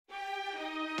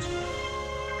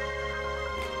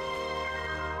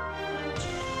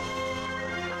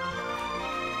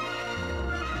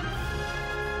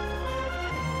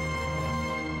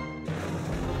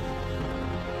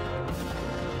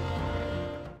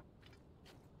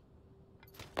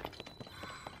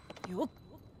To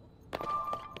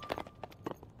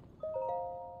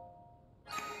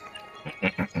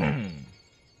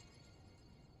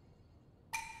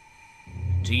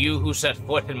you who set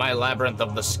foot in my labyrinth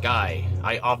of the sky,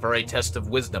 I offer a test of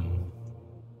wisdom.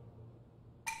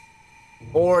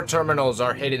 4 terminals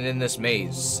are hidden in this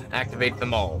maze. Activate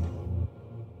them all.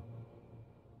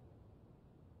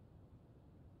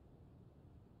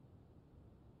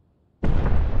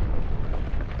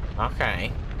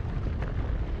 Okay.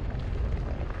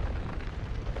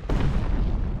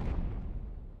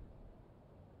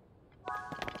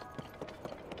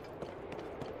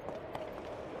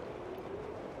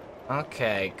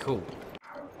 Okay, cool.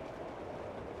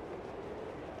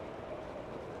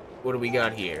 What do we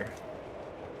got here?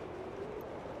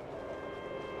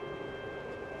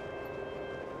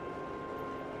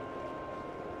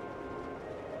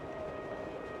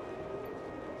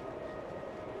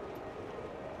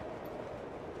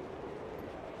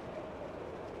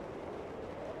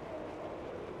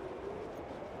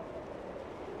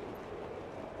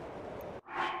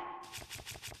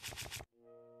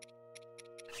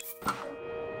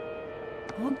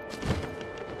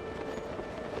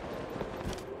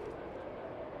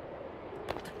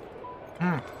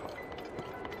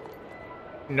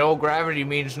 No gravity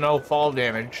means no fall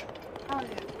damage. Oh,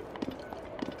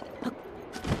 yeah.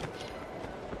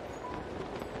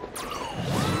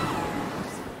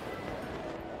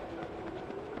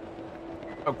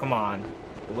 Oh, come on.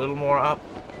 A little more up.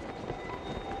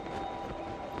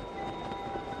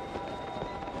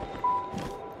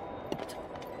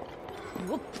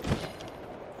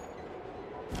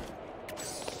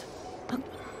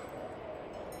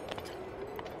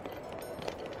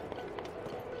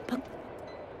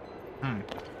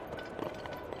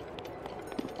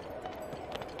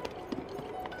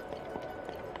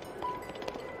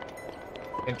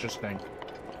 Interesting.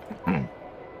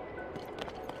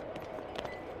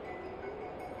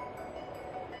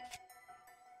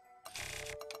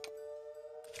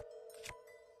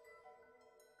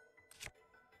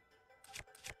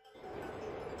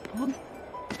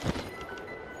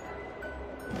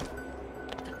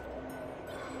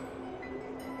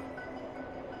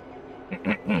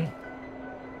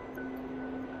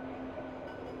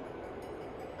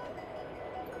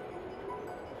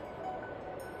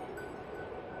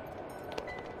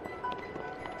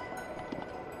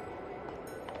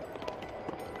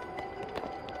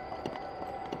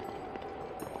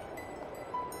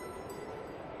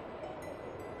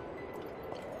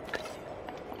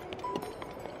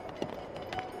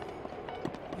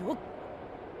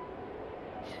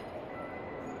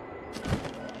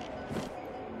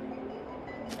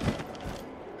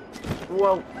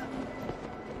 Whoa.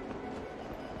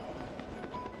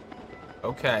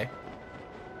 Okay.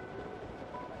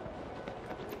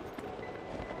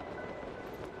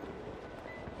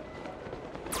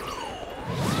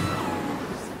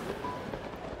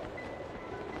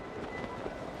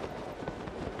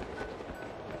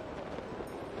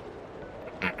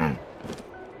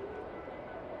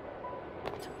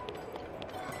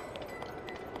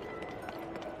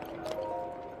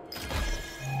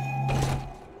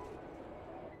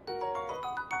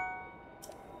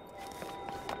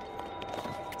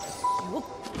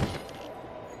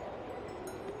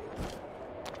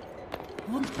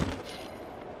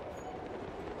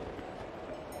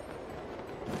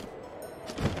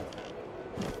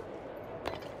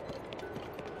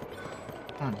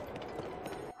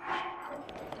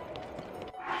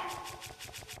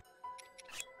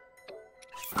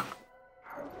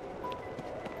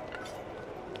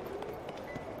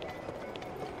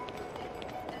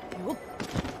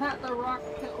 Pat the rock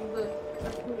killed the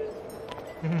Buddhist.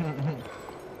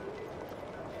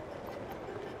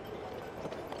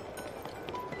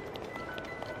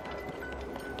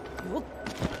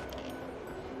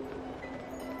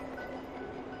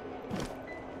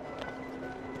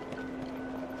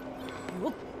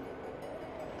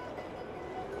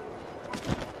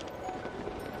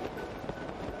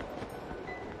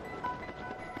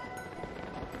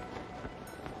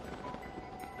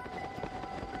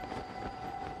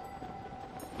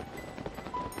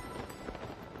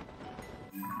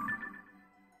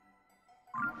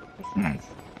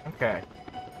 Okay.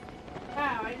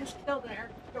 Wow, I just killed an air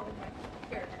control with my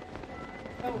character.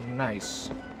 Oh.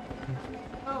 Nice.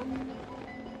 Oh.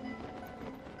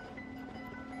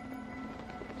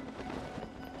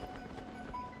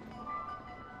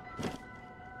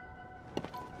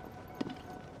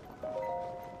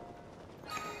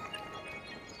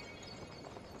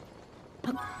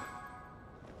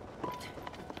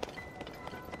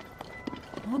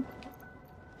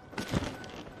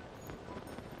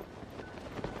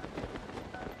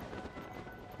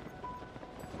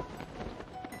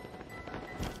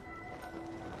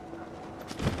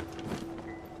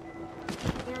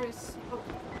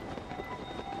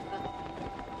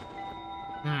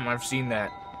 I've seen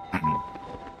that.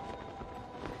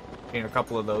 Seen a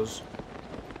couple of those.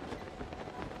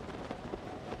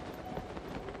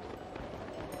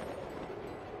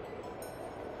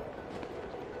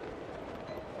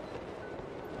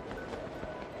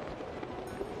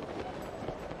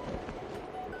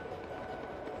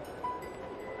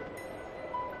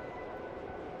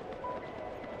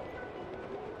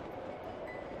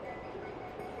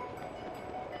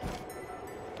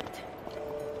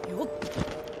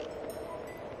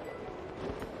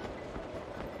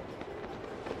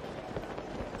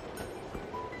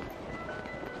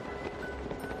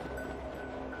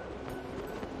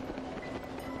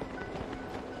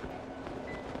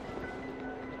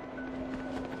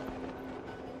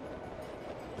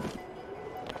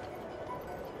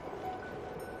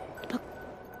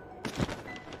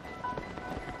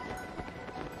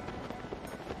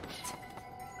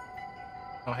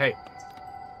 Oh, hey.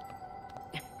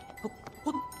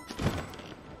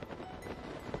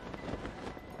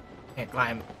 Can't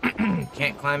climb.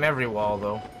 Can't climb every wall,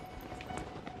 though.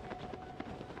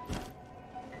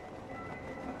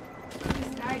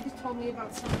 This guy just told me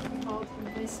about something called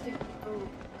the Mystic Road.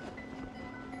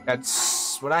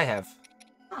 That's what I have.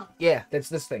 Huh. Yeah, that's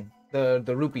this thing. The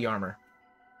rupee armor.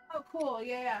 Oh, cool.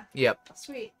 Yeah. Yep.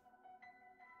 Sweet.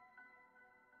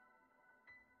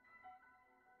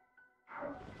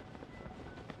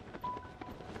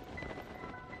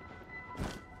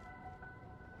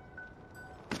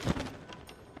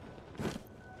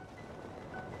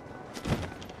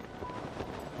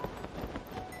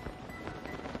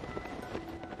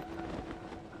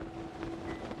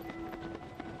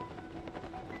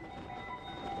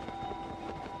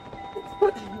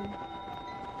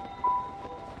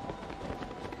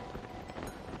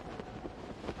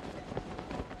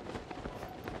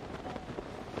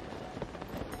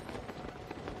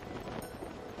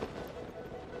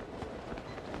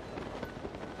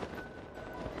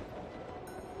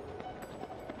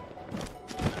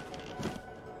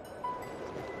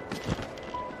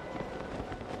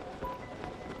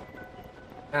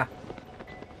 Ah.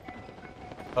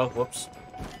 Oh, whoops.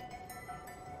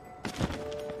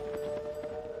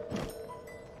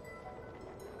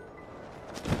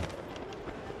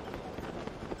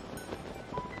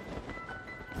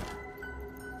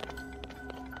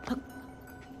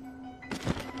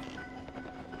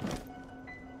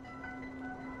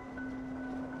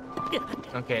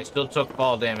 Okay, it still took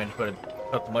fall damage, but it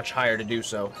took much higher to do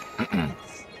so.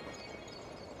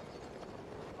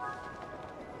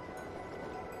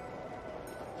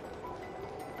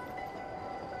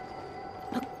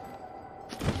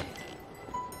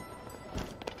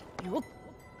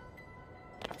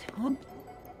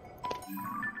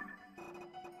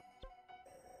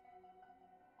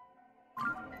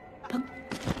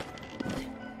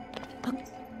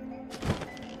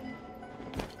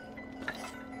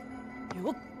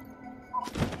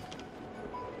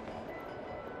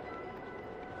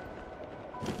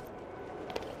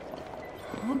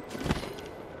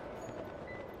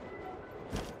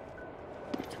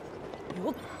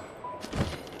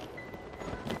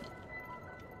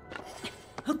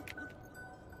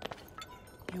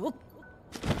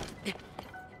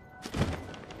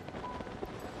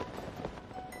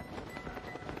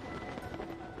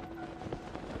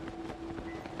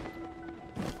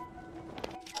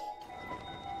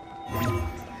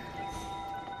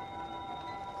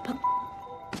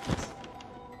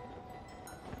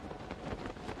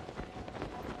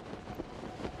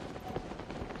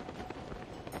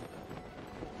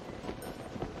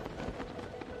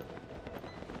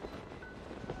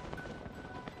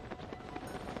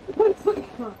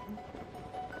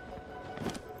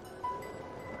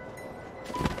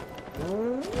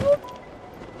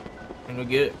 And we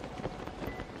get it.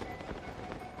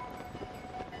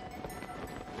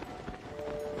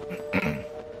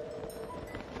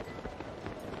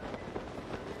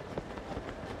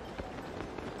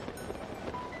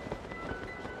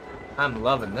 I'm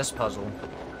loving this puzzle.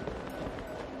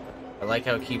 I like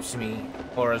how it keeps me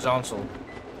horizontal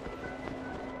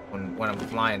when I'm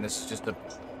flying. This is just a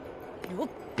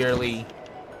purely,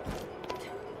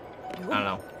 I don't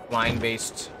know, flying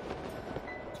based.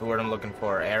 That's the word I'm looking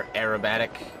for. Aerobatic.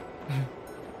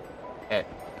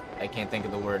 I can't think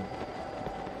of the word.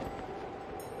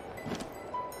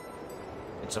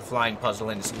 It's a flying puzzle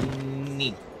and it's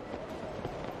neat.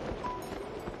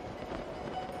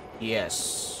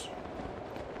 Yes.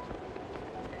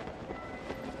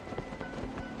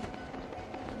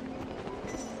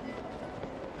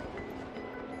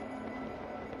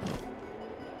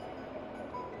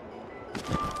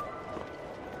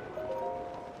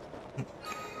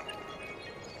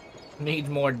 Need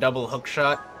more double hook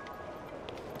shot.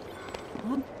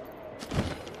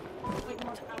 Like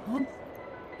more cowbell.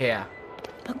 Yeah.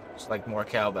 It's like more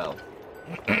cowbell.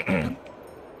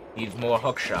 Needs more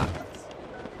hook shot.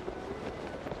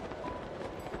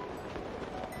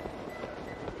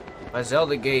 My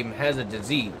Zelda game has a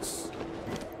disease.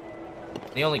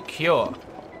 The only cure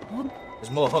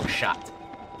is more hook shot.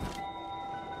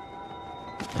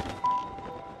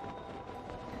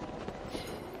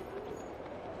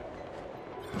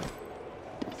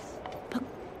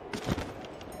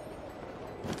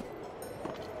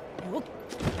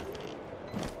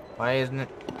 Why isn't it?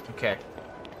 Okay.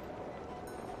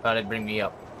 Thought it'd bring me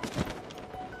up.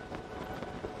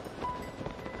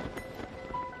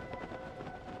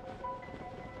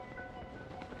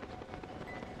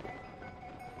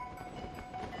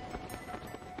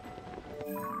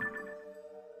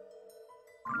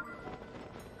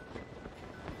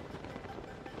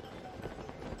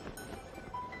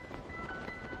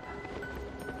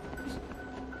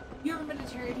 You ever been to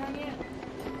Tarrytown yet?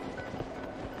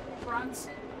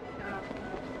 Bronson?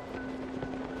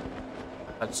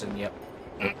 Hudson, yep.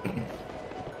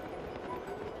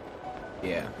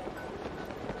 Yeah.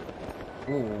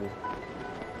 Ooh.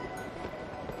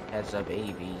 Has a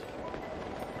baby.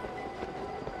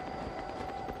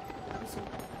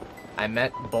 I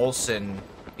met Bolson,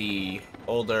 the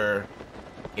older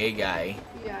gay guy.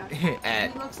 Yeah.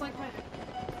 at He looks like my...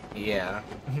 yeah.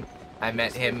 I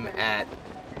met him at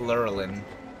Lurelin.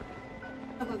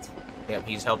 Oh, that's fine. Yep,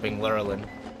 he's helping Lurelin.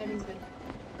 That means good.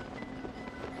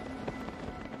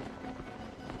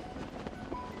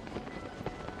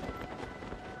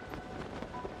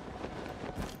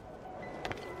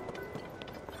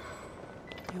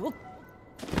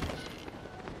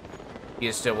 He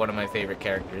is still one of my favorite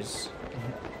characters.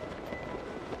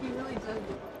 He really does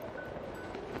look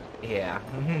Yeah.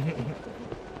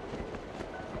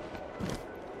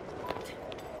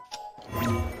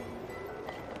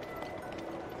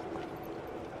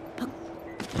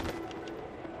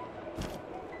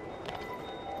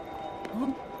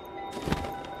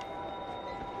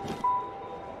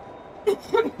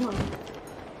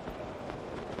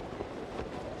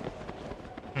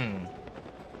 Hmm.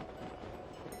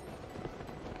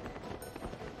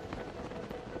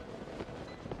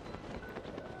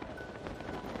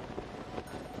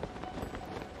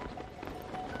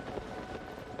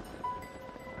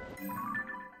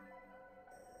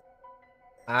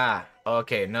 Ah,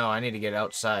 okay, no, I need to get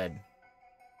outside.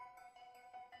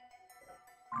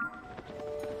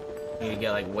 I need to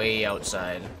get, like, way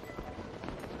outside.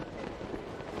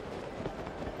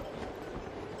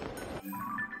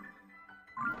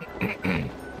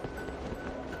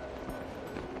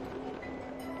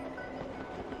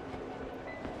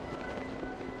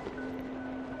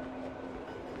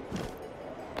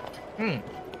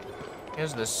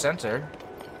 Here's the center.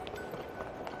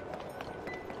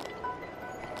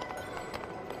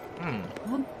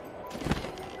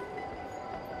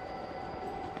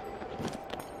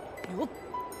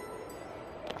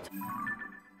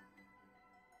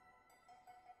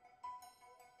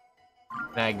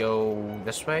 Can I go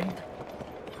this way?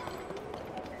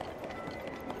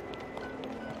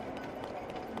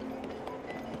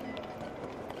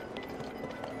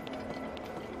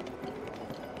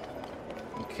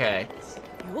 Okay.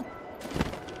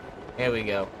 Here we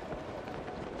go.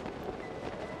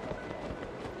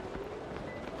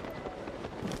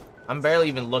 I'm barely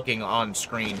even looking on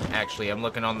screen, actually. I'm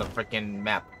looking on the frickin'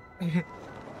 map.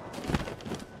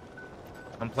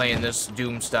 I'm playing this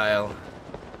Doom style.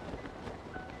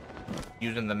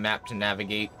 Using the map to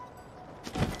navigate.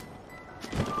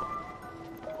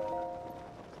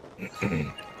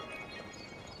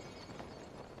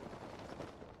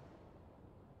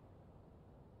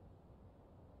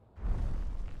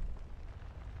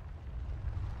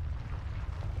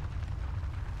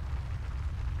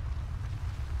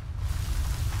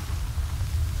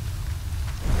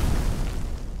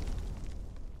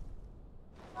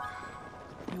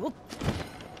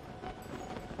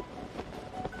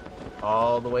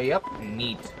 All the way up.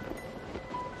 Neat.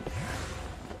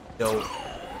 Dope.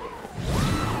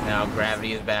 Now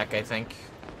gravity is back, I think.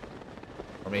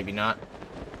 Or maybe not.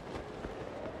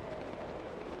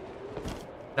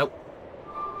 Nope.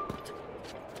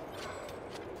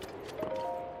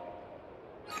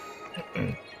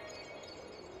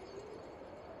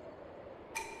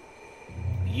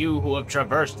 You who have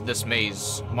traversed this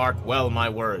maze, mark well my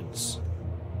words.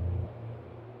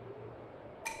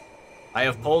 I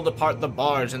have pulled apart the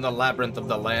bars in the labyrinth of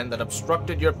the land that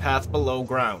obstructed your path below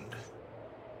ground.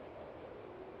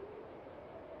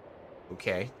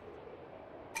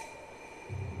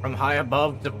 From high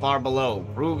above to far below,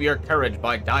 prove your courage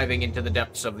by diving into the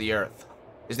depths of the earth.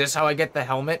 Is this how I get the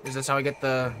helmet? Is this how I get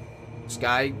the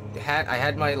sky hat? I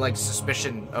had my, like,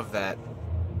 suspicion of that.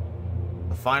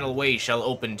 The final way shall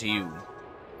open to you.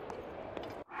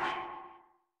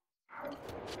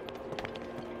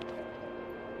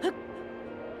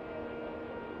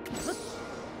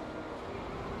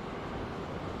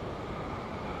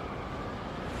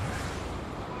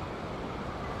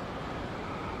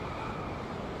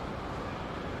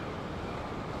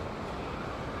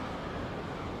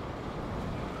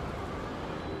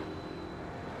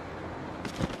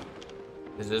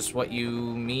 Is this what you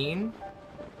mean?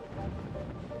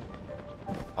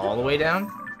 All the way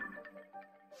down?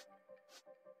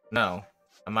 No.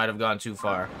 I might have gone too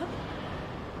far.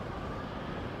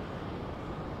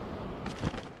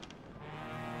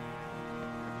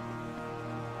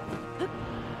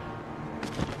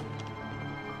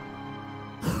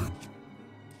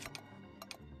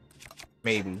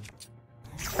 Maybe.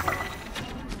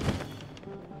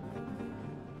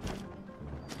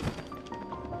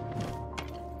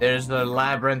 There's the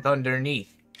labyrinth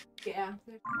underneath. Yeah.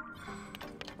 I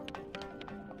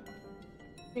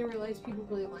didn't realize people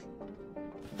really like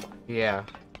it. Yeah.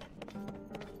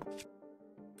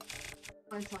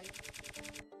 Aren't like.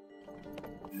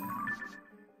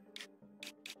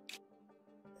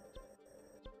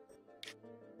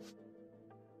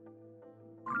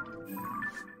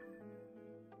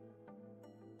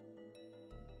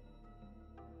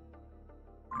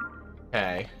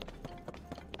 Okay.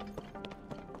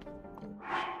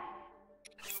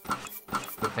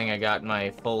 Good thing I got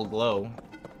my full glow.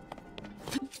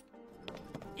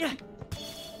 Yeah.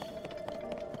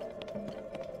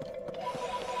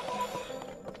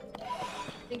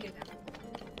 Thinking now.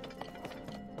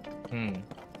 Hmm.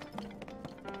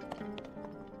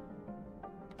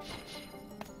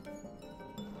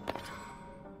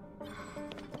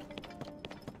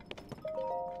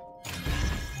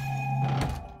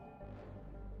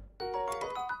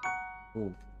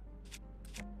 Ooh.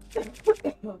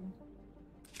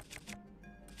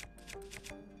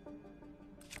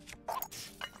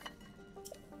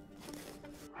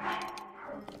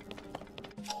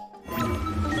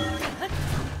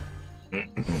 He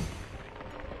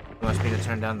wants me to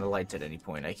turn down the lights at any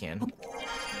point. I can.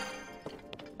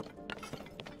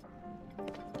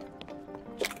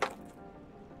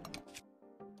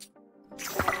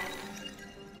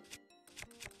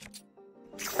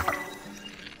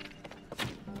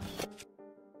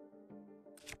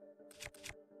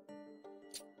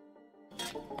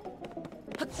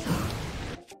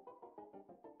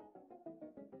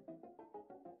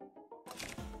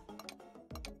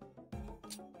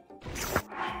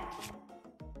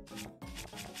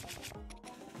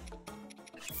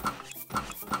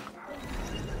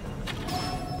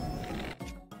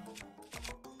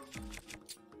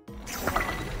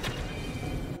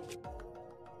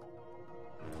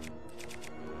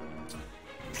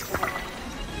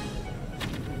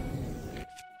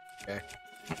 Okay.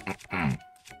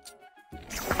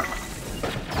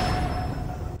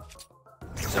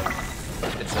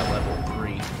 It's a level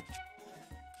 3. I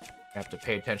have to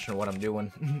pay attention to what I'm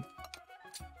doing.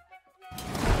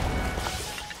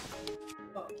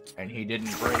 And he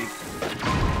didn't break.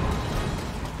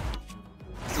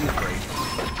 Please break.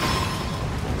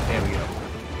 There we go.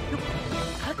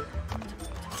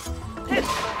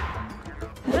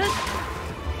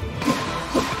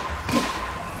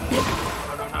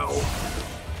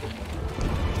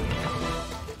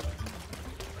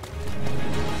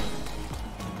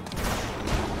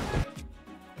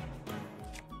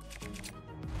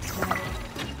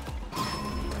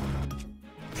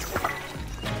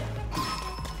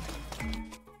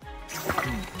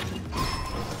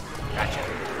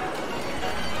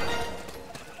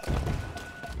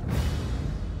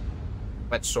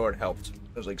 That sword helped.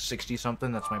 It was like 60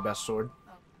 something. That's my best sword.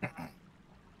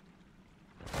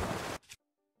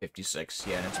 56.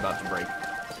 Yeah, and it's about to break.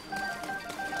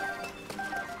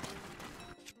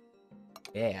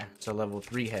 Yeah, it's a level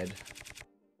 3 head.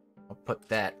 I'll put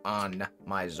that on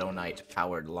my Zonite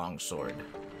powered longsword.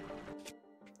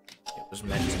 It was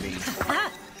meant to be.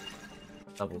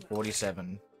 Level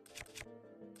 47.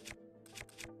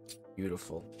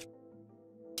 Beautiful.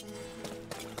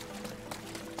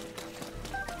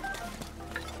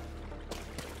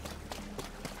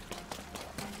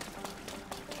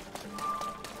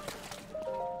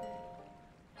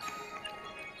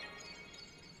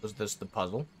 Was this the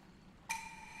puzzle?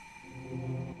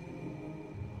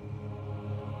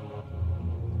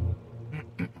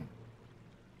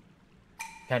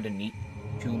 Kinda neat.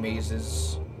 2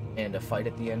 mazes and a fight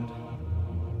at the end.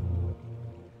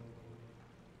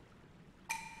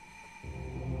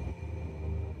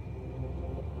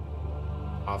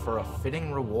 Offer a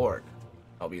fitting reward.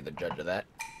 I'll be the judge of that.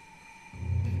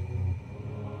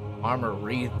 Armor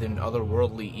wreathed in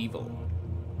otherworldly evil.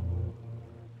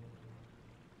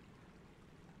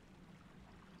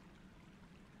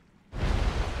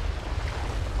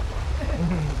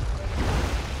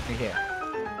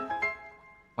 Yeah.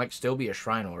 Might still be a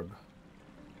shrine orb.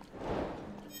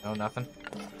 No, nothing.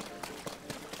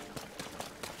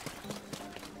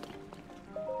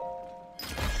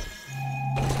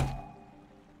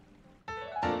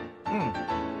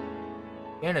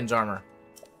 Ganon's armor.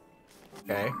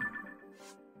 Okay.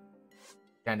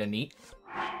 Kinda neat.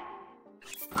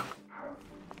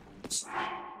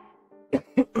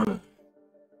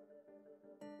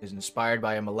 Is inspired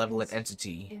by a malevolent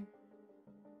entity.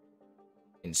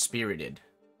 Inspirited.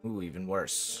 Ooh, even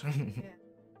worse.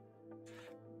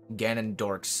 Ganon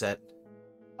dork set.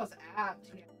 That was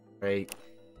apt. Yeah. Right.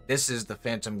 This is the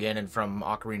Phantom Ganon from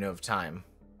Ocarina of Time.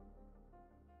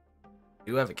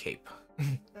 You have a cape.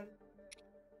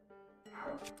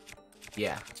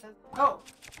 Yeah. Oh.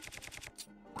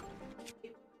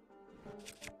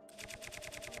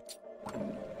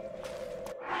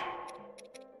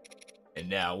 And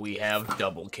now we have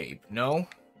double cape. No?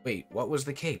 Wait, what was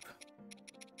the cape?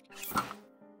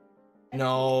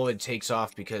 No, it takes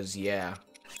off because, yeah.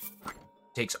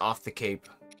 Takes off the cape.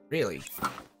 Really?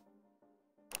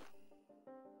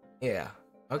 Yeah.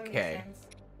 Okay.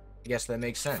 I guess that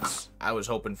makes sense. I was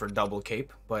hoping for double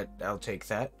cape, but I'll take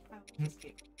that.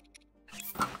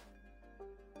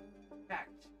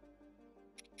 Fact.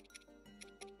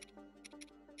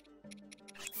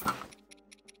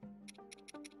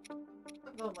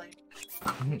 The light.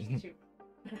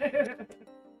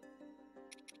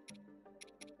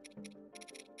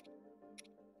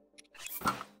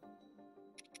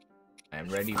 I'm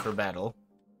ready for battle.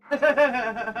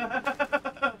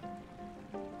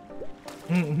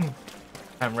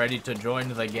 I'm ready to join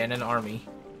the Ganon army.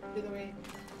 Do the way.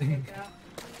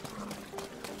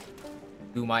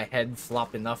 Do my head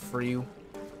flop enough for you?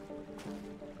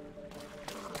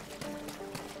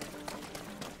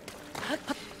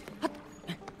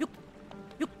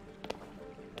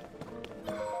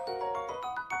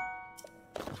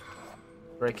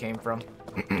 Where it came from?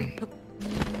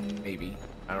 Maybe.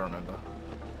 I don't remember.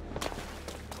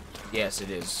 Yes,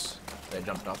 it is. I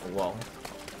jumped off a wall.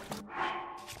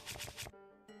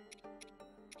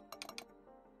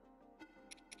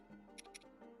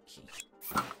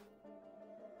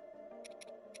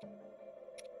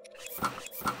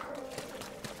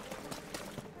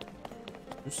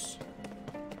 Oops.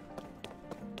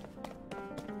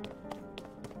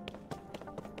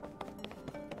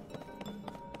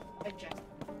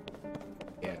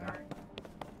 Yeah.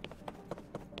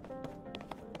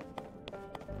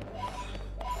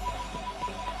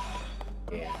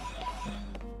 Yeah.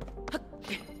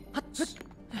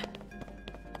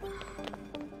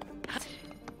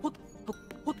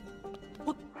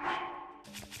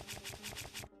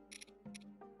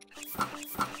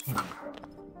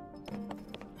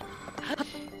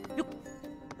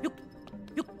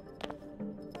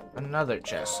 Another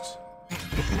chest.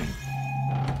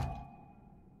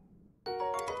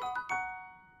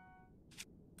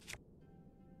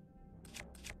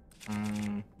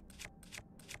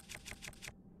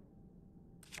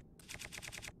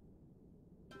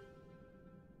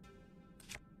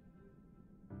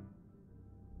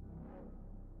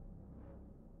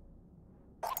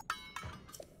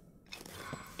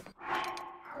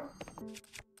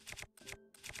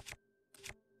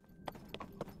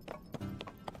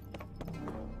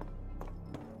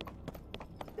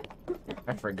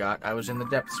 I forgot I was in the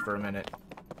depths for a minute.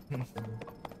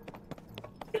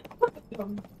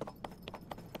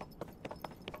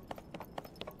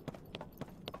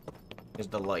 Is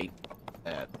the light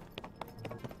that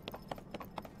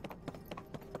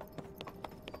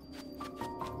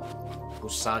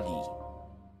Usagi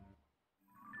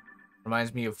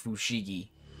reminds me of Fushigi.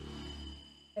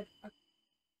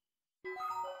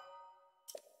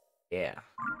 Yeah.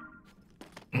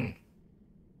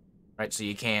 Right, so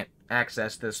you can't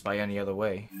access this by any other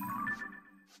way.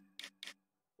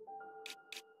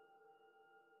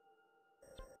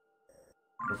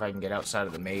 If I can get outside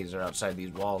of the maze or outside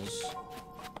these walls.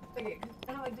 Okay,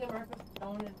 kind of like the reference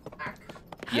stone and back.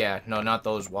 Yeah, no, not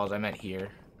those walls. I meant here.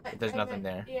 But there's nothing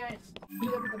there. Yeah, it's,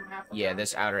 you look at the map. Yeah,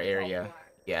 this outer it's all area.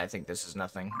 black. Yeah, I think this is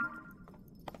nothing.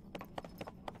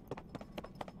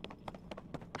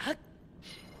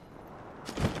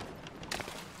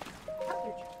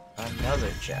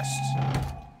 Another chest.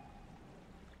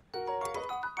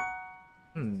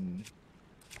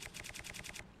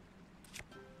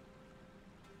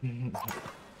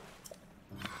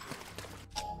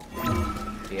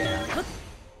 Yeah.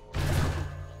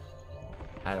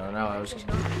 I don't know, I was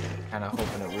kind of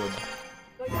hoping it would.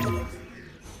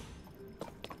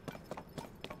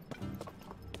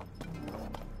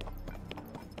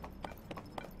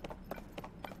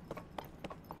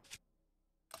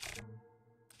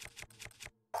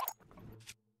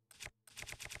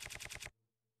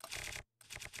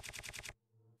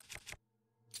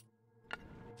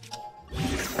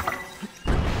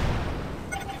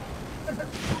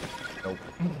 Nope.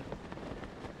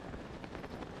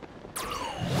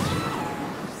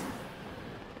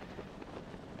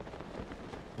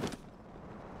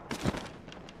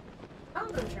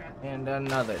 And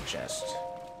another chest.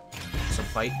 It's a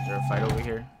fight. Is there a fight over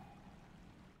here?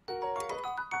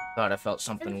 Thought I felt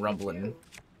something rumbling.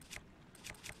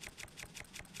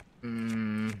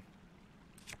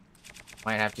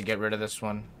 Might have to get rid of this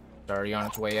one. It's already on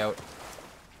its way out.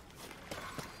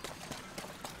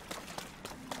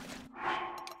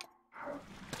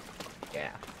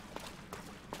 Yeah.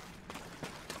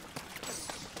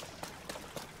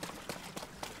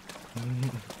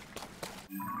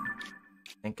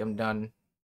 I think I'm done.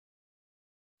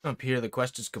 Up here, the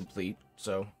quest is complete,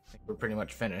 so I think we're pretty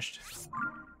much finished.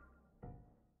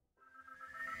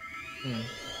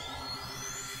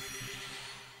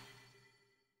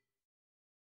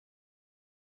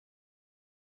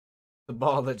 The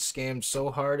ball that scammed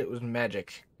so hard it was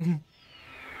magic.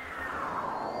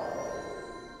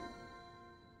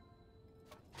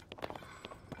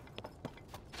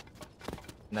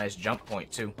 Nice jump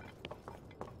point, too.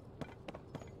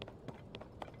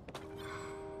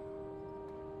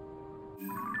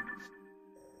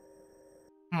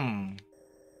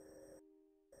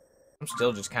 I'm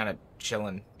still just kind of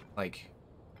chilling, like,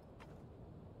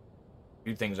 a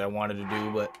few things I wanted to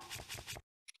do, but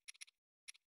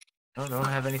I don't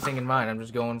have anything in mind. I'm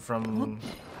just going from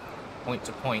point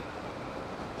to point.